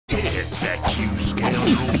back, you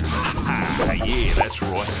scoundrels. Yeah, that's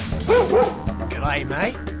right. G'day,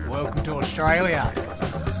 mate. Welcome to Australia.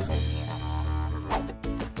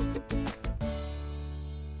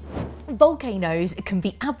 Volcanoes can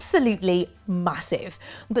be absolutely massive,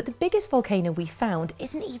 but the biggest volcano we found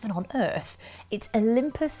isn't even on Earth. It's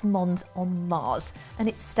Olympus Mons on Mars, and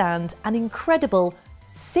it stands an incredible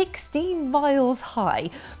 16 miles high,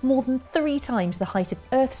 more than 3 times the height of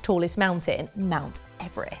Earth's tallest mountain, Mount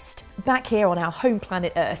Everest. Back here on our home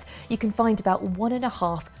planet Earth, you can find about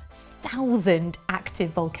 1,500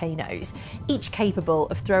 active volcanoes, each capable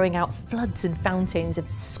of throwing out floods and fountains of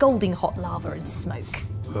scalding hot lava and smoke.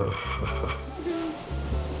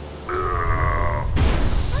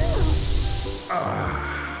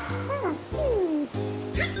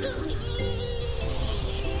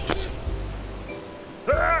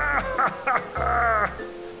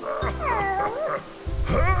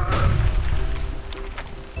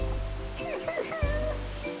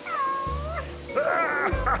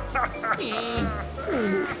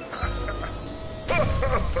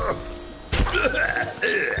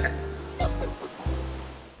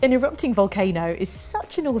 An erupting volcano is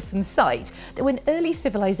such an awesome sight that when early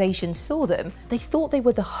civilizations saw them, they thought they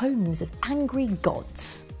were the homes of angry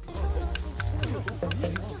gods.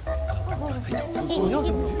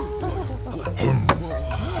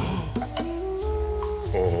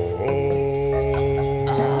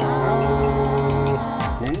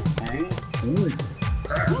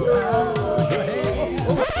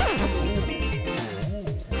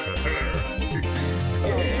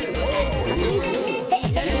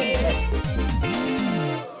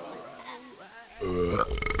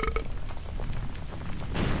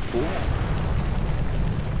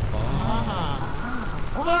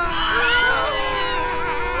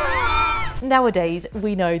 Nowadays,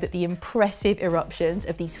 we know that the impressive eruptions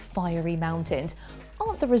of these fiery mountains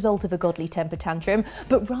aren't the result of a godly temper tantrum,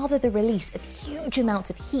 but rather the release of huge amounts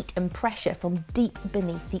of heat and pressure from deep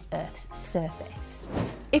beneath the Earth's surface.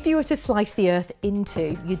 If you were to slice the Earth in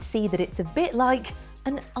two, you'd see that it's a bit like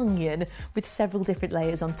an onion with several different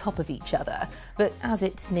layers on top of each other, but as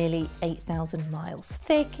it's nearly 8,000 miles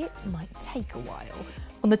thick, it might take a while.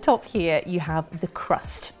 On the top here, you have the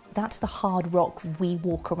crust. That's the hard rock we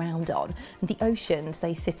walk around on, and the oceans,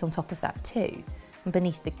 they sit on top of that too. And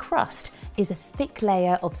beneath the crust is a thick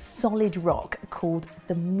layer of solid rock called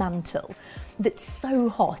the mantle that's so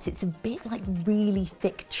hot it's a bit like really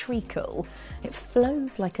thick treacle. It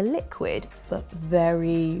flows like a liquid, but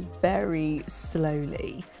very, very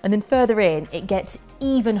slowly. And then further in, it gets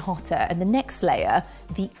even hotter, and the next layer,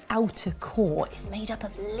 the outer core, is made up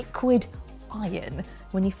of liquid iron.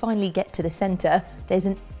 When you finally get to the centre, there's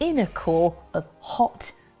an inner core of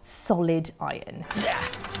hot, solid iron.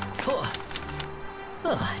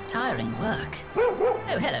 Oh, tiring work. Oh,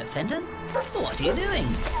 hello, Fenton. What are you doing?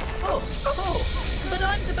 Oh, but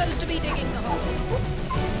I'm supposed to be digging the hole.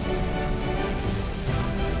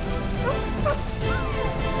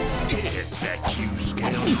 Get back, you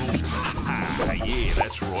scoundrels. Yeah,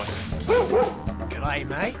 that's right. G'day,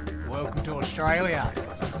 mate. Welcome to Australia.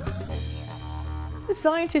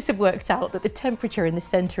 Scientists have worked out that the temperature in the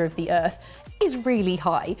centre of the Earth is really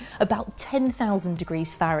high, about 10,000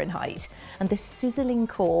 degrees Fahrenheit, and the sizzling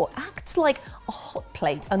core acts like a hot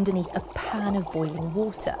plate underneath a pan of boiling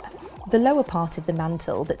water. The lower part of the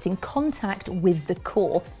mantle that's in contact with the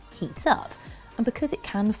core heats up, and because it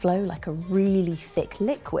can flow like a really thick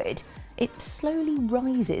liquid, it slowly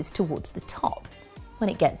rises towards the top. When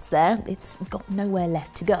it gets there, it's got nowhere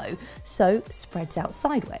left to go, so spreads out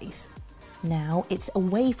sideways. Now it's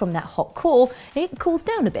away from that hot core, it cools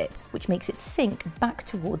down a bit, which makes it sink back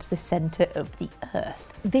towards the centre of the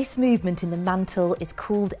Earth. This movement in the mantle is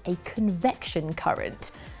called a convection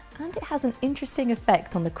current, and it has an interesting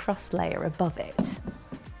effect on the crust layer above it.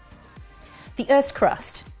 The Earth's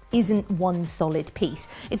crust isn't one solid piece.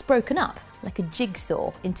 It's broken up like a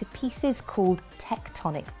jigsaw into pieces called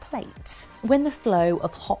tectonic plates. When the flow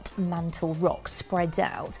of hot mantle rock spreads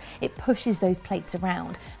out, it pushes those plates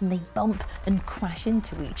around and they bump and crash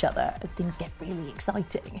into each other and things get really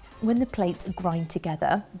exciting. When the plates grind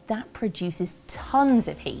together, that produces tons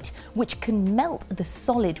of heat, which can melt the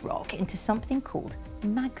solid rock into something called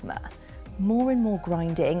magma. More and more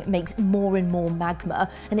grinding makes more and more magma,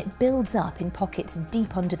 and it builds up in pockets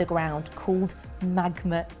deep under the ground called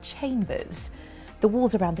magma chambers. The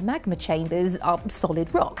walls around the magma chambers are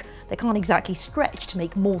solid rock. They can't exactly stretch to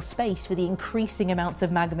make more space for the increasing amounts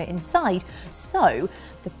of magma inside, so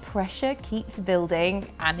the pressure keeps building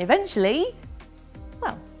and eventually,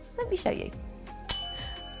 well, let me show you.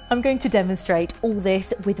 I'm going to demonstrate all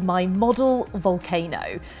this with my model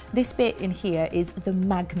volcano. This bit in here is the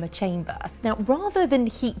magma chamber. Now, rather than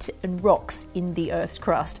heat and rocks in the Earth's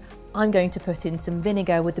crust, I'm going to put in some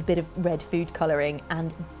vinegar with a bit of red food colouring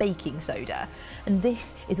and baking soda. And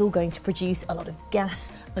this is all going to produce a lot of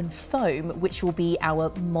gas and foam, which will be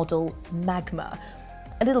our model magma.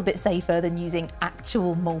 A little bit safer than using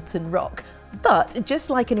actual molten rock. But just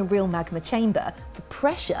like in a real magma chamber, the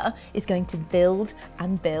pressure is going to build,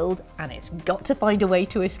 and it's got to find a way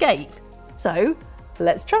to escape. So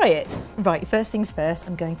let's try it. Right, first things first,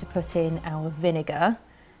 I'm going to put in our vinegar.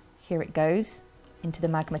 Here it goes into the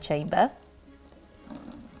magma chamber.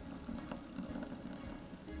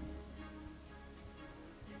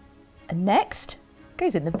 And next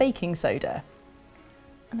goes in the baking soda.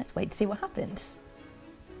 And let's wait to see what happens.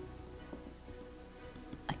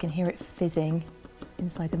 I can hear it fizzing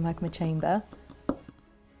inside the magma chamber. And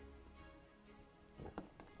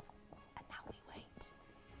now we wait.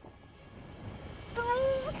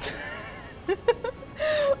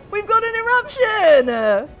 We've got an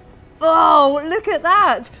eruption! Oh, look at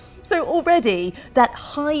that! So already that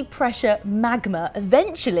high pressure magma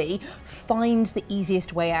eventually finds the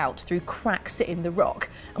easiest way out through cracks in the rock.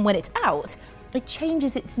 And when it's out, it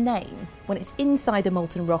changes its name. When it's inside the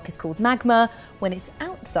molten rock, it's called magma. When it's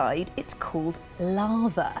outside, it's called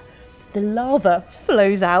lava. The lava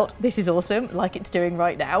flows out, this is awesome, like it's doing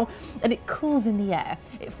right now, and it cools in the air.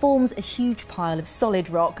 It forms a huge pile of solid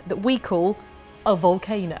rock that we call a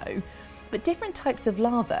volcano. But different types of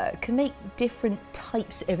lava can make different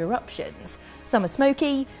types of eruptions. Some are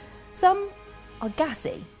smoky, some are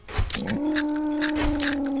gassy.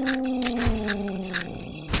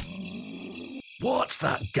 What's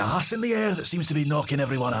that gas in the air that seems to be knocking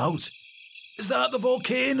everyone out? Is that the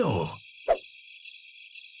volcano?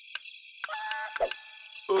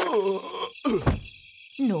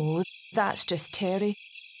 No, that's just Terry.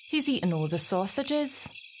 He's eaten all the sausages.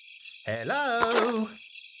 Hello?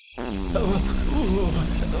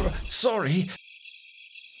 Sorry.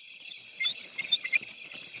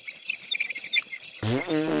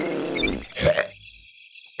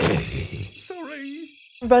 Sorry.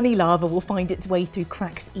 Runny lava will find its way through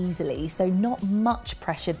cracks easily, so not much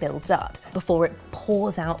pressure builds up before it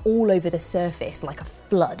pours out all over the surface like a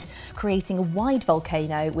flood, creating a wide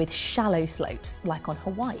volcano with shallow slopes, like on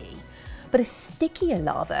Hawaii. But a stickier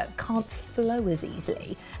lava can't flow as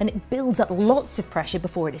easily, and it builds up lots of pressure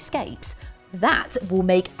before it escapes. That will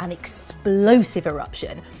make an explosive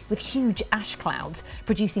eruption with huge ash clouds,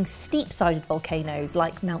 producing steep-sided volcanoes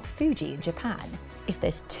like Mount Fuji in Japan. If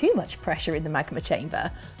there's too much pressure in the magma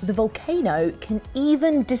chamber, the volcano can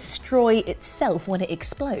even destroy itself when it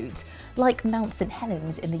explodes, like Mount St.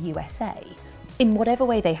 Helens in the USA. In whatever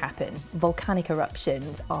way they happen, volcanic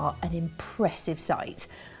eruptions are an impressive sight,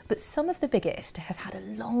 but some of the biggest have had a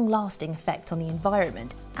long-lasting effect on the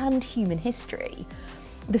environment and human history.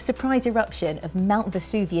 The surprise eruption of Mount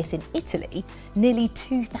Vesuvius in Italy, nearly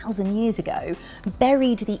 2,000 years ago,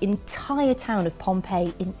 buried the entire town of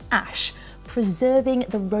Pompeii in ash, preserving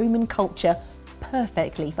the Roman culture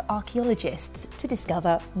perfectly for archaeologists to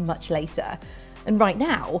discover much later. And right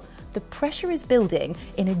now, the pressure is building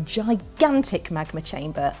in a gigantic magma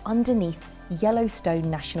chamber underneath Yellowstone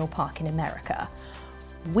National Park in America.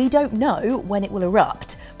 We don't know when it will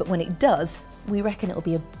erupt, but when it does, we reckon it'll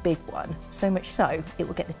be a big one. So much so, it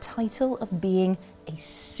will get the title of being a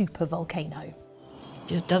super volcano.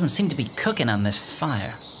 Just doesn't seem to be cooking on this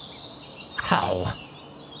fire. How?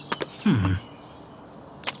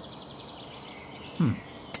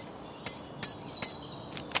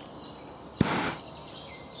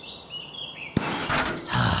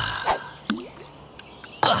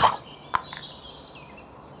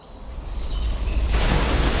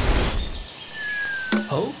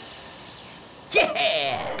 Oh?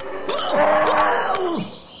 Yeah!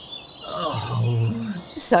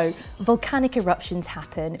 So, volcanic eruptions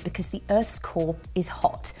happen because the Earth's core is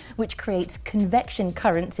hot, which creates convection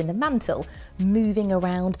currents in the mantle, moving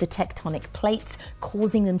around the tectonic plates,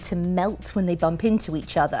 causing them to melt when they bump into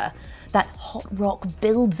each other. That hot rock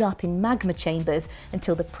builds up in magma chambers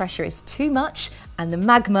until the pressure is too much and the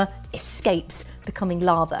magma escapes, becoming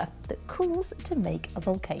lava that cools to make a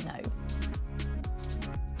volcano.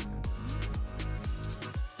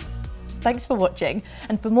 Thanks for watching,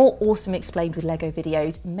 and for more awesome Explained with LEGO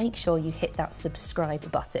videos, make sure you hit that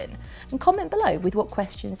subscribe button and comment below with what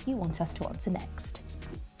questions you want us to answer next.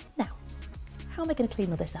 Now, how am I going to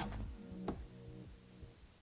clean all this up?